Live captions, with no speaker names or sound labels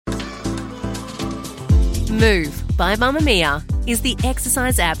Move by Mamamia is the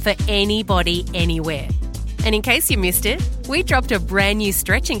exercise app for anybody, anywhere. And in case you missed it, we dropped a brand new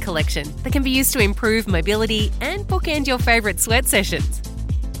stretching collection that can be used to improve mobility and bookend your favourite sweat sessions.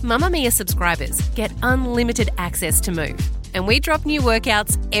 Mamamia subscribers get unlimited access to Move, and we drop new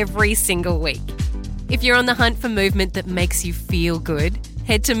workouts every single week. If you're on the hunt for movement that makes you feel good,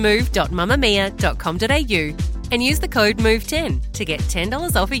 head to move.mamamia.com.au and use the code MOVE10 to get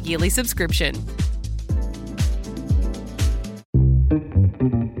 $10 off a yearly subscription.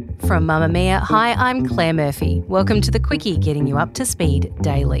 From Mamamia, hi, I'm Claire Murphy. Welcome to the Quickie, getting you up to speed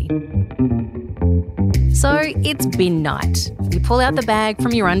daily. So, it's bin night. You pull out the bag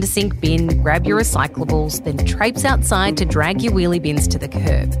from your under-sink bin, grab your recyclables, then traipse outside to drag your wheelie bins to the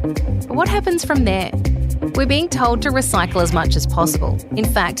curb. But what happens from there? We're being told to recycle as much as possible. In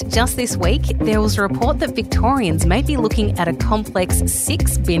fact, just this week, there was a report that Victorians may be looking at a complex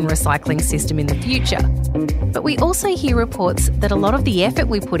 6-bin recycling system in the future. But we also hear reports that a lot of the effort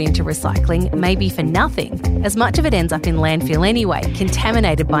we put into recycling may be for nothing, as much of it ends up in landfill anyway,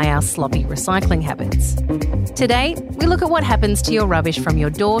 contaminated by our sloppy recycling habits. Today, we look at what happens to your rubbish from your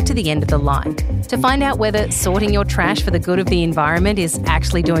door to the end of the line. To find out whether sorting your trash for the good of the environment is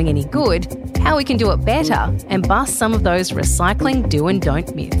actually doing any good, how we can do it better, and bust some of those recycling do and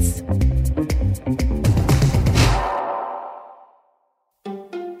don't myths.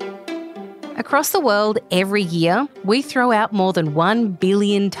 Across the world, every year, we throw out more than 1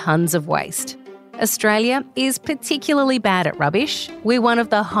 billion tonnes of waste. Australia is particularly bad at rubbish. We're one of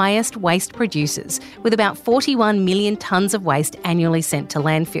the highest waste producers, with about 41 million tonnes of waste annually sent to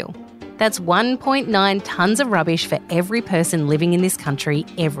landfill. That's 1.9 tonnes of rubbish for every person living in this country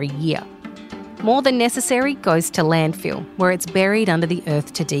every year. More than necessary goes to landfill, where it's buried under the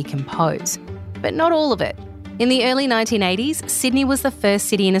earth to decompose. But not all of it. In the early 1980s, Sydney was the first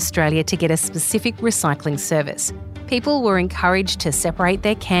city in Australia to get a specific recycling service. People were encouraged to separate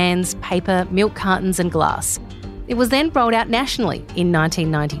their cans, paper, milk cartons and glass. It was then rolled out nationally in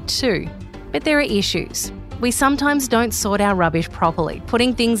 1992. But there are issues. We sometimes don't sort our rubbish properly,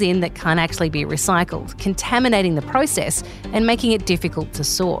 putting things in that can't actually be recycled, contaminating the process and making it difficult to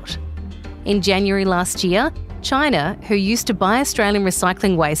sort. In January last year, China, who used to buy Australian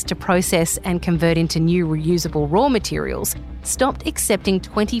recycling waste to process and convert into new reusable raw materials, stopped accepting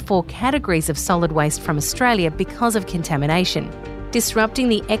 24 categories of solid waste from Australia because of contamination, disrupting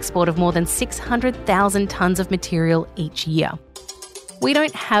the export of more than 600,000 tonnes of material each year. We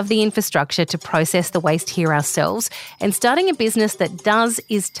don't have the infrastructure to process the waste here ourselves, and starting a business that does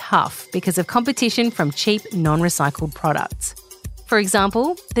is tough because of competition from cheap, non-recycled products. For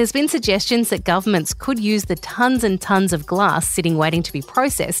example, there's been suggestions that governments could use the tonnes and tonnes of glass sitting waiting to be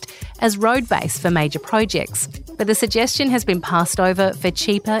processed as road base for major projects, but the suggestion has been passed over for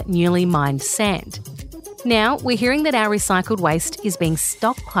cheaper, newly mined sand. Now, we're hearing that our recycled waste is being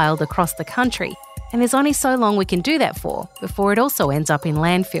stockpiled across the country, and there's only so long we can do that for before it also ends up in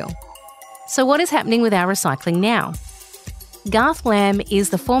landfill. So what is happening with our recycling now? Garth Lamb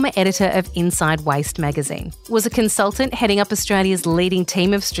is the former editor of Inside Waste magazine, was a consultant heading up Australia's leading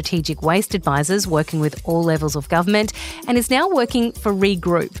team of strategic waste advisors working with all levels of government, and is now working for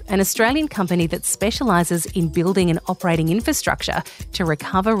Regroup, an Australian company that specialises in building and operating infrastructure to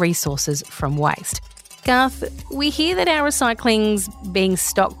recover resources from waste. Garth, we hear that our recycling's being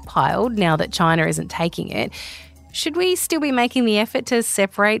stockpiled now that China isn't taking it. Should we still be making the effort to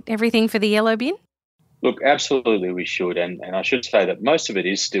separate everything for the yellow bin? Look, absolutely we should, and I should say that most of it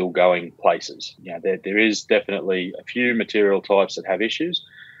is still going places. There is definitely a few material types that have issues,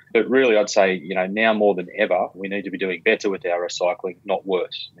 but really I'd say, now more than ever, we need to be doing better with our recycling, not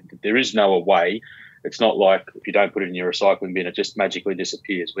worse. There is no way. It's not like if you don't put it in your recycling bin, it just magically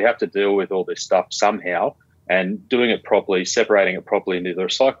disappears. We have to deal with all this stuff somehow, and doing it properly, separating it properly into the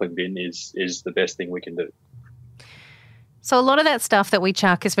recycling bin is the best thing we can do. So a lot of that stuff that we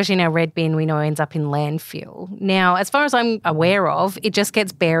chuck, especially in our red bin, we know ends up in landfill. Now, as far as I'm aware of, it just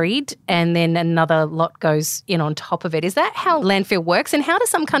gets buried and then another lot goes in on top of it. Is that how landfill works? And how do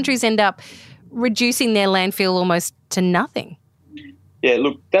some countries end up reducing their landfill almost to nothing? Yeah,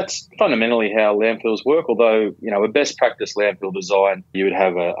 look, that's fundamentally how landfills work, although, a best practice landfill design, you would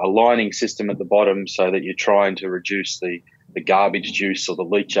have a lining system at the bottom so that you're trying to reduce the garbage juice or the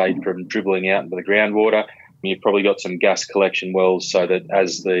leachate from dribbling out into the groundwater. You've probably got some gas collection wells so that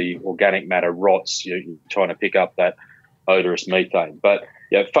as the organic matter rots, you're trying to pick up that odorous methane. But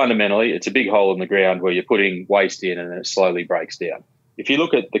fundamentally, it's a big hole in the ground where you're putting waste in and it slowly breaks down. If you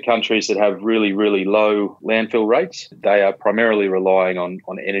look at the countries that have really, really low landfill rates, they are primarily relying on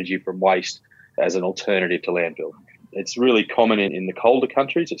energy from waste as an alternative to landfill. It's really common in the colder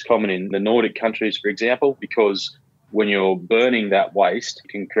countries. It's common in the Nordic countries, for example, because when you're burning that waste, you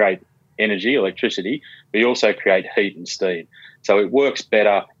can create energy, electricity, but you also create heat and steam. So it works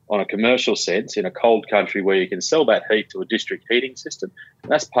better on a commercial sense in a cold country where you can sell that heat to a district heating system.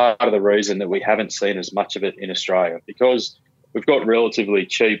 And that's part of the reason that we haven't seen as much of it in Australia, because we've got relatively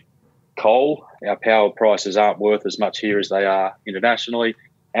cheap coal. Our power prices aren't worth as much here as they are internationally,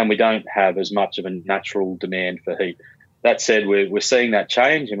 and we don't have as much of a natural demand for heat. That said, we're seeing that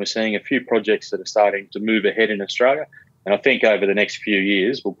change, and we're seeing a few projects that are starting to move ahead in Australia. And I think over the next few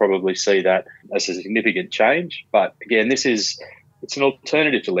years, we'll probably see that as a significant change. But again, it's an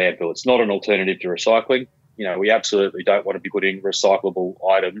alternative to landfill. It's not an alternative to recycling. You know, we absolutely don't want to be putting recyclable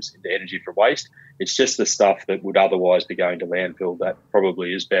items into energy from waste. It's just the stuff that would otherwise be going to landfill that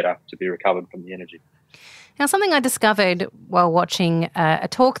probably is better to be recovered from the energy. Now, something I discovered while watching a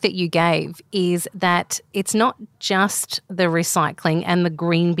talk that you gave is that it's not just the recycling and the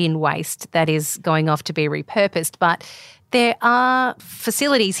green bin waste that is going off to be repurposed, but there are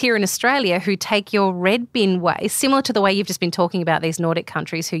facilities here in Australia who take your red bin waste, similar to the way you've just been talking about these Nordic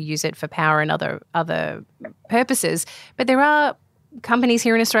countries who use it for power and other purposes. But there are companies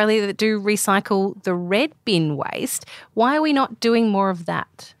here in Australia that do recycle the red bin waste. Why are we not doing more of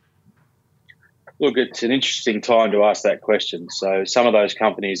that? Look, it's an interesting time to ask that question. So some of those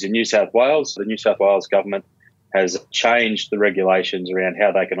companies in New South Wales, the New South Wales government has changed the regulations around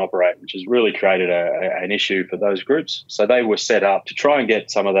how they can operate, which has really created an issue for those groups. So they were set up to try and get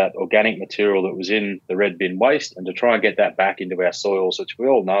some of that organic material that was in the red bin waste and to try and get that back into our soils, which we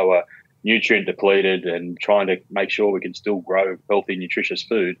all know are nutrient depleted, and trying to make sure we can still grow healthy, nutritious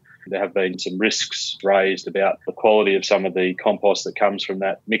food. There have been some risks raised about the quality of some of the compost that comes from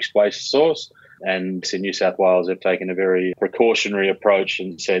that mixed waste source. And in New South Wales, they've taken a very precautionary approach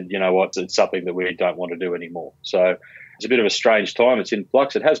and said, you know what, it's something that we don't want to do anymore. So it's a bit of a strange time. It's in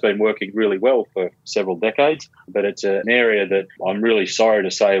flux. It has been working really well for several decades, but it's an area that I'm really sorry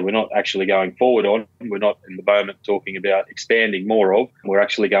to say we're not actually going forward on. We're not in the moment talking about expanding more of. We're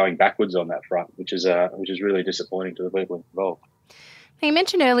actually going backwards on that front, which is really disappointing to the people involved. You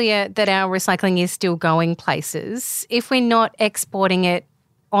mentioned earlier that our recycling is still going places. If we're not exporting it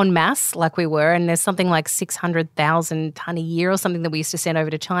en masse like we were, and there's something like 600,000 tonne a year or something that we used to send over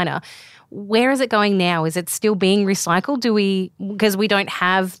to China, where is it going now? Is it still being recycled? Because we don't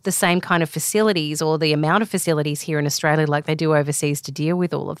have the same kind of facilities or the amount of facilities here in Australia like they do overseas to deal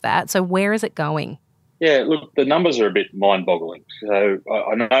with all of that. So where is it going? Yeah, look, the numbers are a bit mind-boggling. So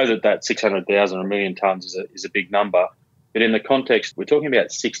I know that 600,000 or 1 million tonnes is a big number, but in the context, we're talking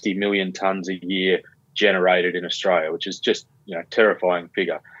about 60 million tonnes a year generated in Australia, which is just, terrifying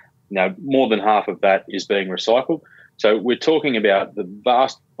figure. Now, more than half of that is being recycled. So we're talking about the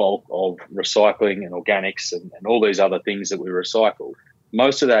vast bulk of recycling and organics and all these other things that we recycle.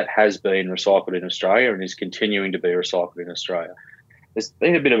 Most of that has been recycled in Australia and is continuing to be recycled in Australia. There's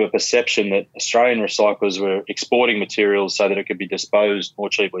been a bit of a perception that Australian recyclers were exporting materials so that it could be disposed more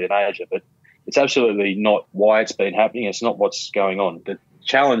cheaply in Asia, but it's absolutely not why it's been happening. It's not what's going on. The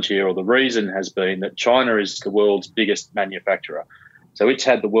challenge here, or the reason, has been that China is the world's biggest manufacturer. So it's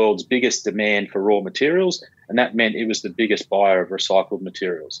had the world's biggest demand for raw materials, and that meant it was the biggest buyer of recycled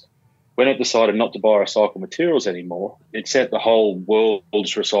materials. When it decided not to buy recycled materials anymore, it sent the whole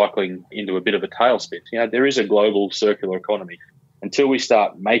world's recycling into a bit of a tailspin. There is a global circular economy. Until we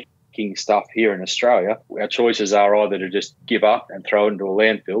start making stuff here in Australia, our choices are either to just give up and throw it into a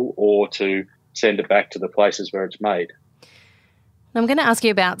landfill or to send it back to the places where it's made. I'm going to ask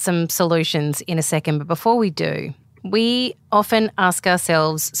you about some solutions in a second, but before we do, we often ask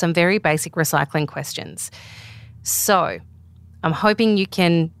ourselves some very basic recycling questions. So I'm hoping you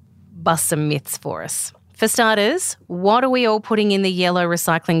can bust some myths for us. For starters, what are we all putting in the yellow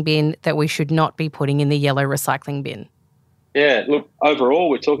recycling bin that we should not be putting in the yellow recycling bin? Yeah, look, overall,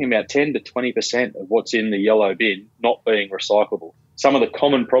 we're talking about 10 to 20% of what's in the yellow bin not being recyclable. Some of the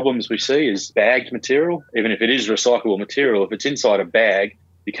common problems we see is bagged material. Even if it is recyclable material, if it's inside a bag,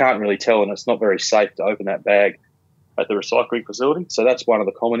 you can't really tell, and it's not very safe to open that bag at the recycling facility. So that's one of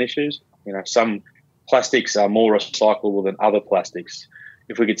the common issues. Some plastics are more recyclable than other plastics.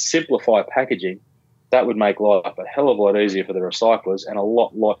 If we could simplify packaging, that would make life a hell of a lot easier for the recyclers and a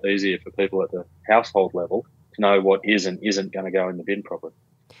lot easier for people at the household level to know what is and isn't going to go in the bin properly.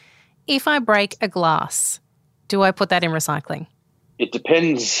 If I break a glass, do I put that in recycling? It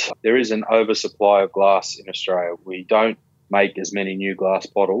depends. There is an oversupply of glass in Australia. We don't make as many new glass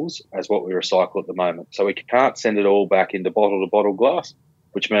bottles as what we recycle at the moment. So we can't send it all back into bottle-to-bottle glass,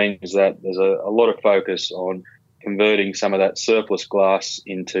 which means that there's a lot of focus on converting some of that surplus glass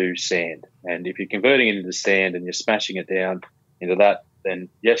into sand. And if you're converting it into sand and you're smashing it down into that, then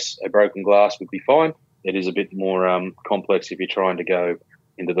yes, a broken glass would be fine. It is a bit more complex if you're trying to go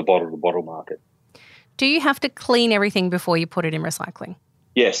into the bottle-to-bottle market. Do you have to clean everything before you put it in recycling?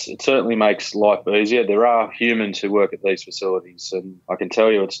 Yes, it certainly makes life easier. There are humans who work at these facilities, and I can tell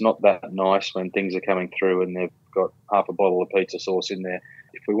you it's not that nice when things are coming through and they've got half a bottle of pizza sauce in there.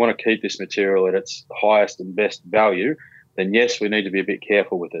 If we want to keep this material at its highest and best value, then yes, we need to be a bit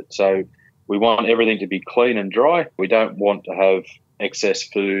careful with it. So we want everything to be clean and dry. We don't want to have excess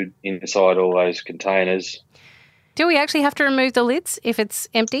food inside all those containers. Do we actually have to remove the lids if it's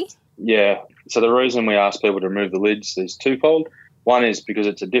empty? Yeah. So the reason we ask people to remove the lids is twofold. One is because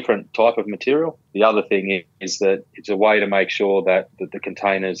it's a different type of material. The other thing is that it's a way to make sure that the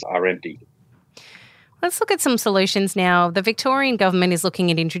containers are empty. Let's look at some solutions now. The Victorian government is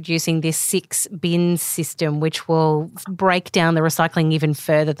looking at introducing this 6-bin system, which will break down the recycling even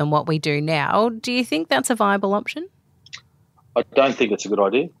further than what we do now. Do you think that's a viable option? I don't think it's a good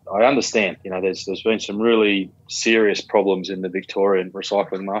idea. I understand, there's been some really serious problems in the Victorian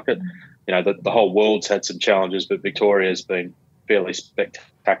recycling market. The whole world's had some challenges, but Victoria's been fairly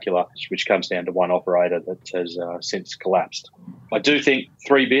spectacular, which comes down to one operator that has since collapsed. I do think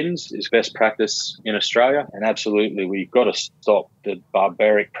 3 bins is best practice in Australia, and absolutely we've got to stop the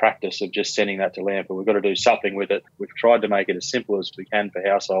barbaric practice of just sending that to landfill. We've got to do something with it. We've tried to make it as simple as we can for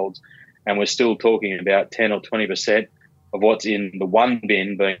households, and we're still talking about 10 or 20% of what's in the 1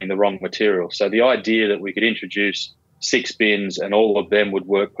 bin being the wrong material. So the idea that we could introduce 6 bins and all of them would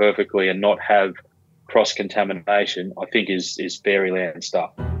work perfectly and not have cross-contamination, I think is fairyland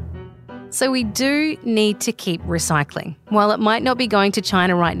stuff. So we do need to keep recycling. While it might not be going to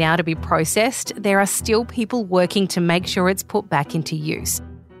China right now to be processed, there are still people working to make sure it's put back into use.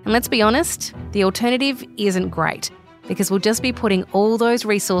 And let's be honest, the alternative isn't great, because we'll just be putting all those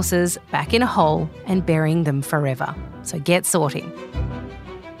resources back in a hole and burying them forever. So get sorting.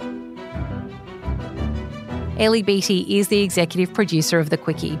 Ellie Beattie is the executive producer of The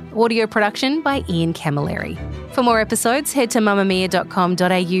Quickie, audio production by Ian Camilleri. For more episodes, head to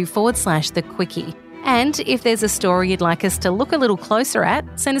mamamia.com.au/The Quickie. And if there's a story you'd like us to look a little closer at,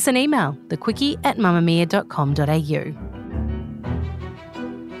 send us an email, thequickie@mamamia.com.au.